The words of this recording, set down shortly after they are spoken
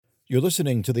You're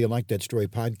listening to the I Like That Story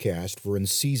podcast. We're in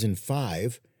Season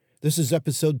 5. This is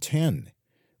Episode 10,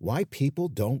 Why People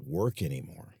Don't Work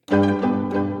Anymore.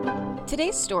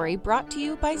 Today's story brought to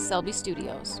you by Selby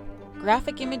Studios.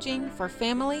 Graphic imaging for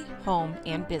family, home,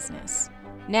 and business.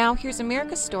 Now here's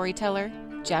America's storyteller,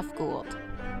 Jeff Gould.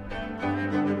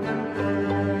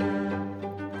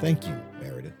 Thank you,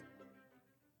 Meredith.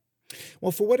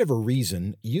 Well, for whatever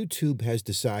reason, YouTube has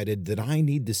decided that I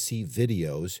need to see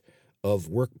videos of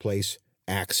workplace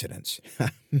accidents.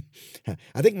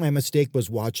 I think my mistake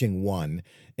was watching one,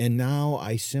 and now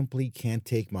I simply can't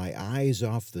take my eyes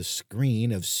off the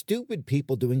screen of stupid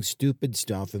people doing stupid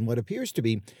stuff in what appears to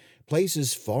be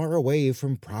places far away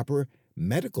from proper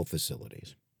medical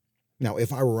facilities. Now,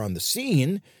 if I were on the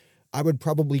scene, I would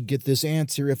probably get this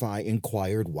answer if I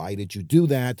inquired, "Why did you do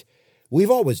that?" We've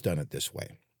always done it this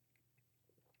way.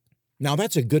 Now,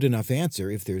 that's a good enough answer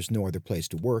if there's no other place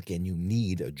to work and you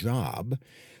need a job.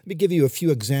 Let me give you a few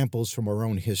examples from our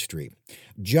own history.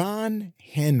 John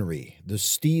Henry, the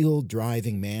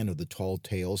steel-driving man of the tall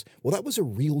tales, well, that was a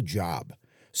real job.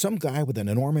 Some guy with an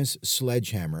enormous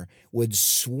sledgehammer would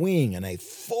swing in a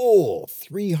full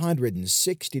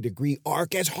 360-degree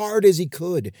arc as hard as he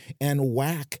could and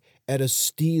whack at a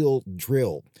steel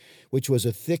drill, which was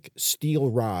a thick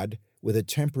steel rod with a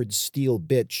tempered steel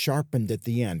bit sharpened at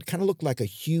the end. Kind of looked like a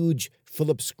huge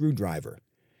Phillips screwdriver.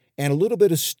 And a little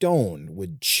bit of stone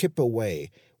would chip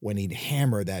away when he'd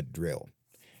hammer that drill.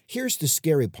 Here's the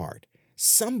scary part.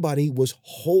 Somebody was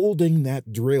holding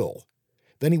that drill.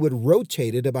 Then he would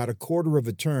rotate it about a quarter of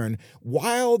a turn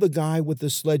while the guy with the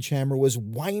sledgehammer was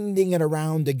winding it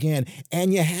around again.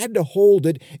 And you had to hold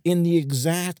it in the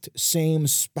exact same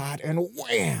spot. And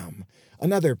wham!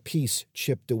 Another piece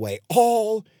chipped away.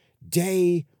 All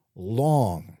day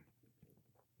long.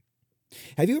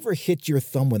 Have you ever hit your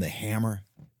thumb with a hammer?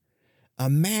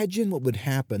 Imagine what would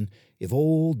happen if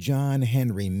old John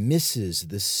Henry misses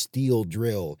the steel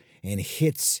drill and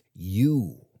hits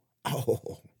you.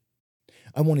 Oh,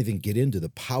 I won't even get into the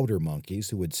powder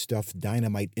monkeys who would stuff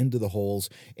dynamite into the holes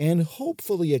and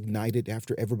hopefully ignite it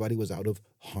after everybody was out of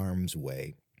harm's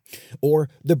way. Or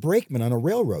the brakeman on a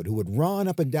railroad who would run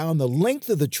up and down the length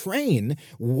of the train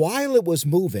while it was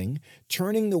moving,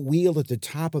 turning the wheel at the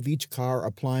top of each car,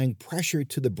 applying pressure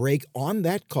to the brake on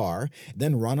that car,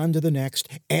 then run onto the next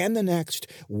and the next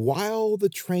while the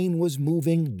train was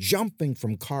moving, jumping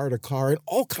from car to car in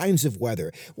all kinds of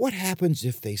weather. What happens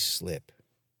if they slip?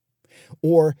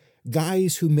 Or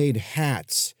guys who made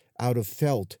hats out of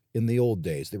felt in the old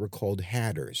days. They were called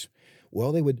hatters.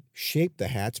 Well, they would shape the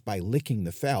hats by licking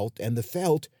the felt, and the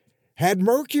felt had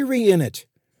mercury in it.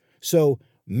 So,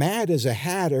 mad as a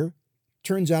hatter,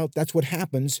 turns out that's what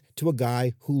happens to a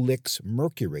guy who licks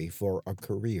mercury for a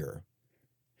career.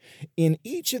 In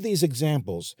each of these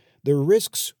examples, the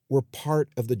risks were part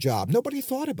of the job. Nobody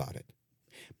thought about it.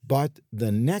 But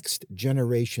the next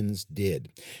generations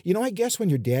did. You know, I guess when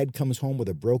your dad comes home with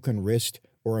a broken wrist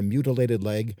or a mutilated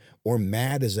leg or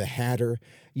mad as a hatter,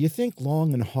 you think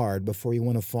long and hard before you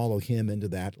want to follow him into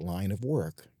that line of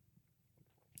work.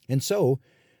 And so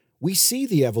we see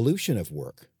the evolution of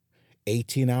work.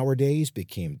 18-hour days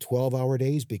became 12-hour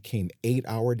days, became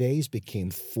 8-hour days,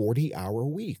 became 40-hour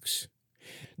weeks.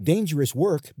 Dangerous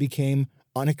work became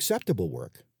unacceptable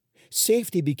work.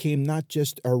 Safety became not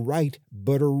just a right,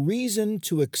 but a reason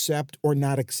to accept or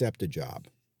not accept a job.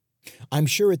 I'm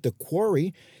sure at the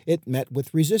quarry, it met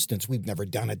with resistance. We've never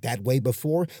done it that way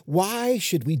before. Why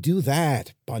should we do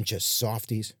that, bunch of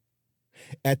softies?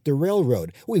 At the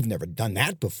railroad, we've never done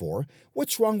that before.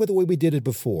 What's wrong with the way we did it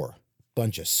before?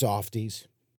 Bunch of softies.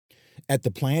 At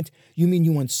the plant, you mean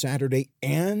you want Saturday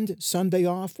and Sunday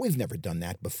off? We've never done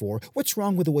that before. What's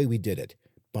wrong with the way we did it?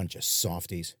 Bunch of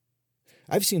softies.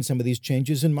 I've seen some of these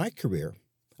changes in my career.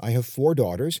 I have 4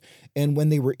 daughters, and when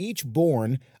they were each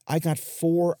born, I got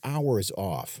 4 hours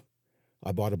off.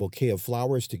 I bought a bouquet of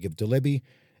flowers to give to Libby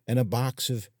and a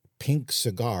box of pink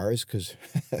cigars, because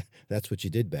that's what you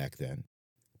did back then.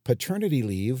 Paternity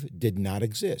leave did not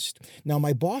exist. Now,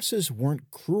 my bosses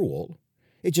weren't cruel.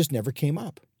 It just never came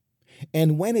up.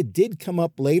 And when it did come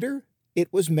up later,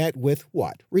 it was met with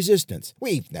what? Resistance.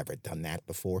 We've never done that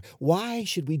before. Why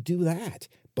should we do that?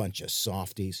 Bunch of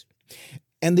softies.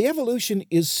 And the evolution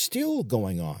is still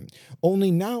going on, only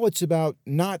now it's about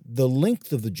not the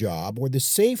length of the job or the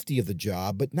safety of the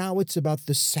job, but now it's about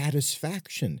the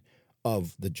satisfaction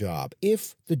of the job,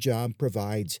 if the job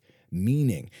provides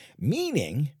meaning.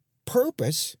 Meaning?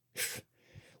 Purpose?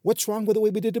 What's wrong with the way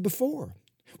we did it before?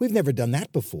 We've never done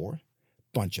that before.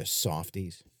 Bunch of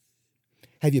softies.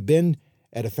 Have you been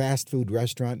at a fast food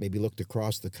restaurant, maybe looked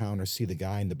across the counter, see the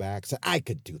guy in the back, say, I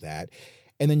could do that.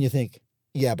 And then you think,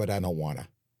 Yeah, but I don't want to,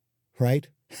 right?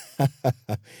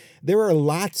 There are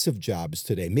lots of jobs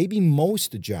today, maybe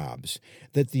most jobs,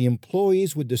 that the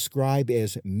employees would describe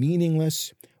as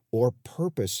meaningless or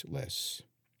purposeless.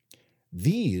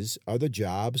 These are the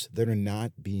jobs that are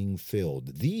not being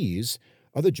filled. These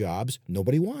are the jobs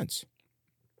nobody wants.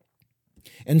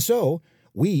 And so,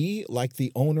 we, like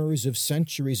the owners of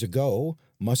centuries ago,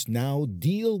 must now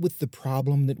deal with the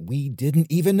problem that we didn't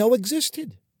even know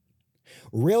existed.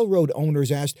 Railroad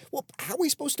owners asked, well, how are we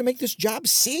supposed to make this job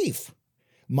safe?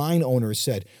 Mine owners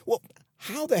said, well,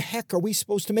 how the heck are we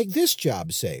supposed to make this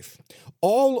job safe?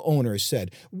 All owners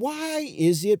said, why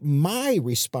is it my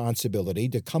responsibility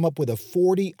to come up with a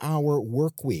 40-hour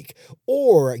work week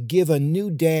or give a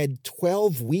new dad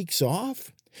 12 weeks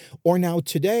off? Or now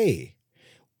today,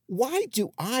 why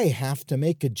do I have to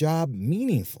make a job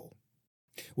meaningful?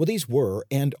 Well, these were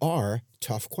and are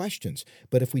tough questions,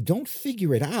 but if we don't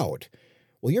figure it out,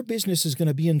 well, your business is going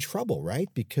to be in trouble, right?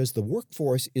 Because the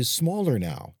workforce is smaller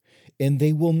now, and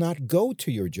they will not go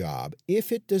to your job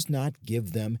if it does not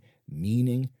give them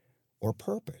meaning or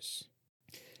purpose.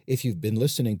 If you've been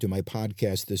listening to my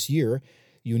podcast this year,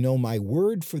 you know my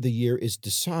word for the year is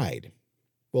decide.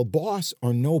 Well, boss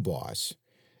or no boss,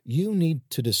 you need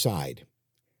to decide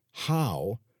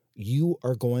how you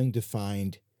are going to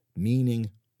find meaning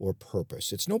or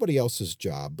purpose. It's nobody else's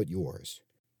job but yours.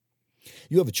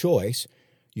 You have a choice.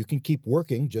 You can keep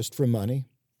working just for money,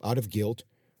 out of guilt,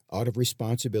 out of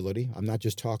responsibility. I'm not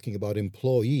just talking about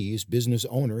employees, business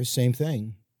owners, same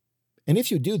thing. And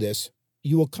if you do this,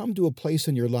 you will come to a place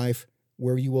in your life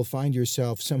where you will find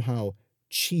yourself somehow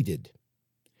cheated.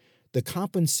 The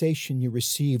compensation you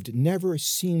received never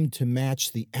seemed to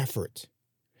match the effort.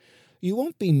 You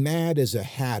won't be mad as a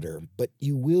hatter, but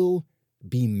you will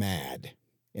be mad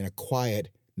in a quiet,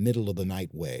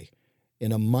 middle-of-the-night way,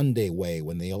 in a Monday way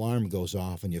when the alarm goes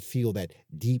off and you feel that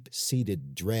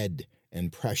deep-seated dread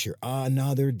and pressure.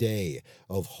 Another day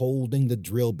of holding the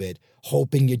drill bit,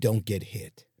 hoping you don't get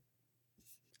hit.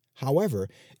 However,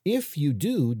 if you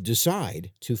do decide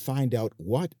to find out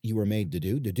what you were made to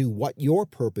do what your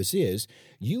purpose is,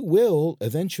 you will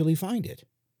eventually find it.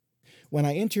 When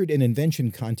I entered an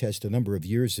invention contest a number of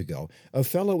years ago, a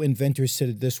fellow inventor said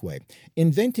it this way: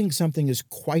 inventing something is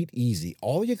quite easy.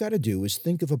 All you got to do is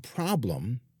think of a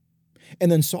problem and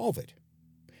then solve it.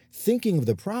 Thinking of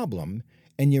the problem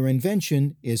and your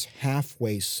invention is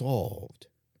halfway solved.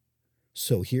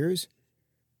 So here's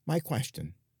my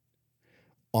question.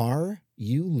 Are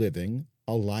you living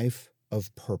a life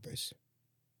of purpose?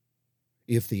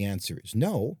 If the answer is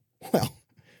no, well,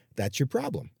 that's your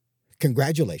problem.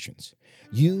 Congratulations.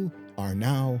 You are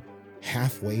now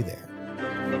halfway there.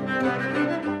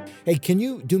 Hey, can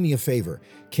you do me a favor?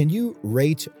 Can you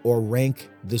rate or rank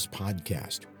this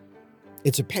podcast?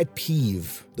 It's a pet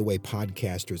peeve, the way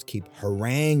podcasters keep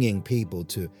haranguing people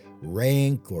to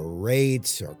rank or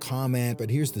rate or comment,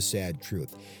 but here's the sad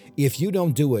truth. If you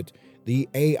don't do it, the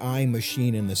AI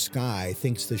machine in the sky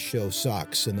thinks the show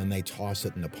sucks, and then they toss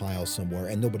it in a pile somewhere,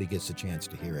 and nobody gets a chance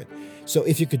to hear it. So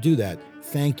if you could do that,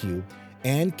 thank you,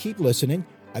 and keep listening.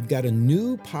 I've got a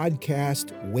new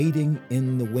podcast waiting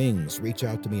in the wings. Reach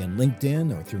out to me on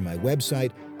LinkedIn or through my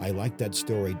website,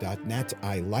 ilikethatstory.net,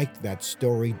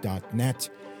 ilikethatstory.net.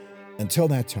 Until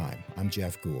that time, I'm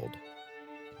Jeff Gould.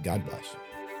 God bless.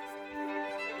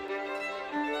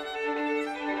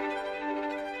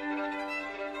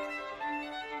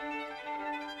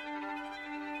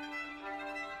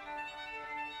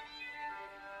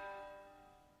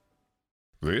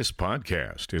 This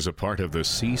podcast is a part of the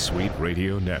C-Suite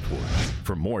Radio Network.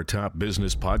 For more top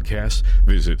business podcasts,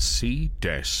 visit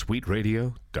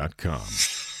c-suiteradio.com.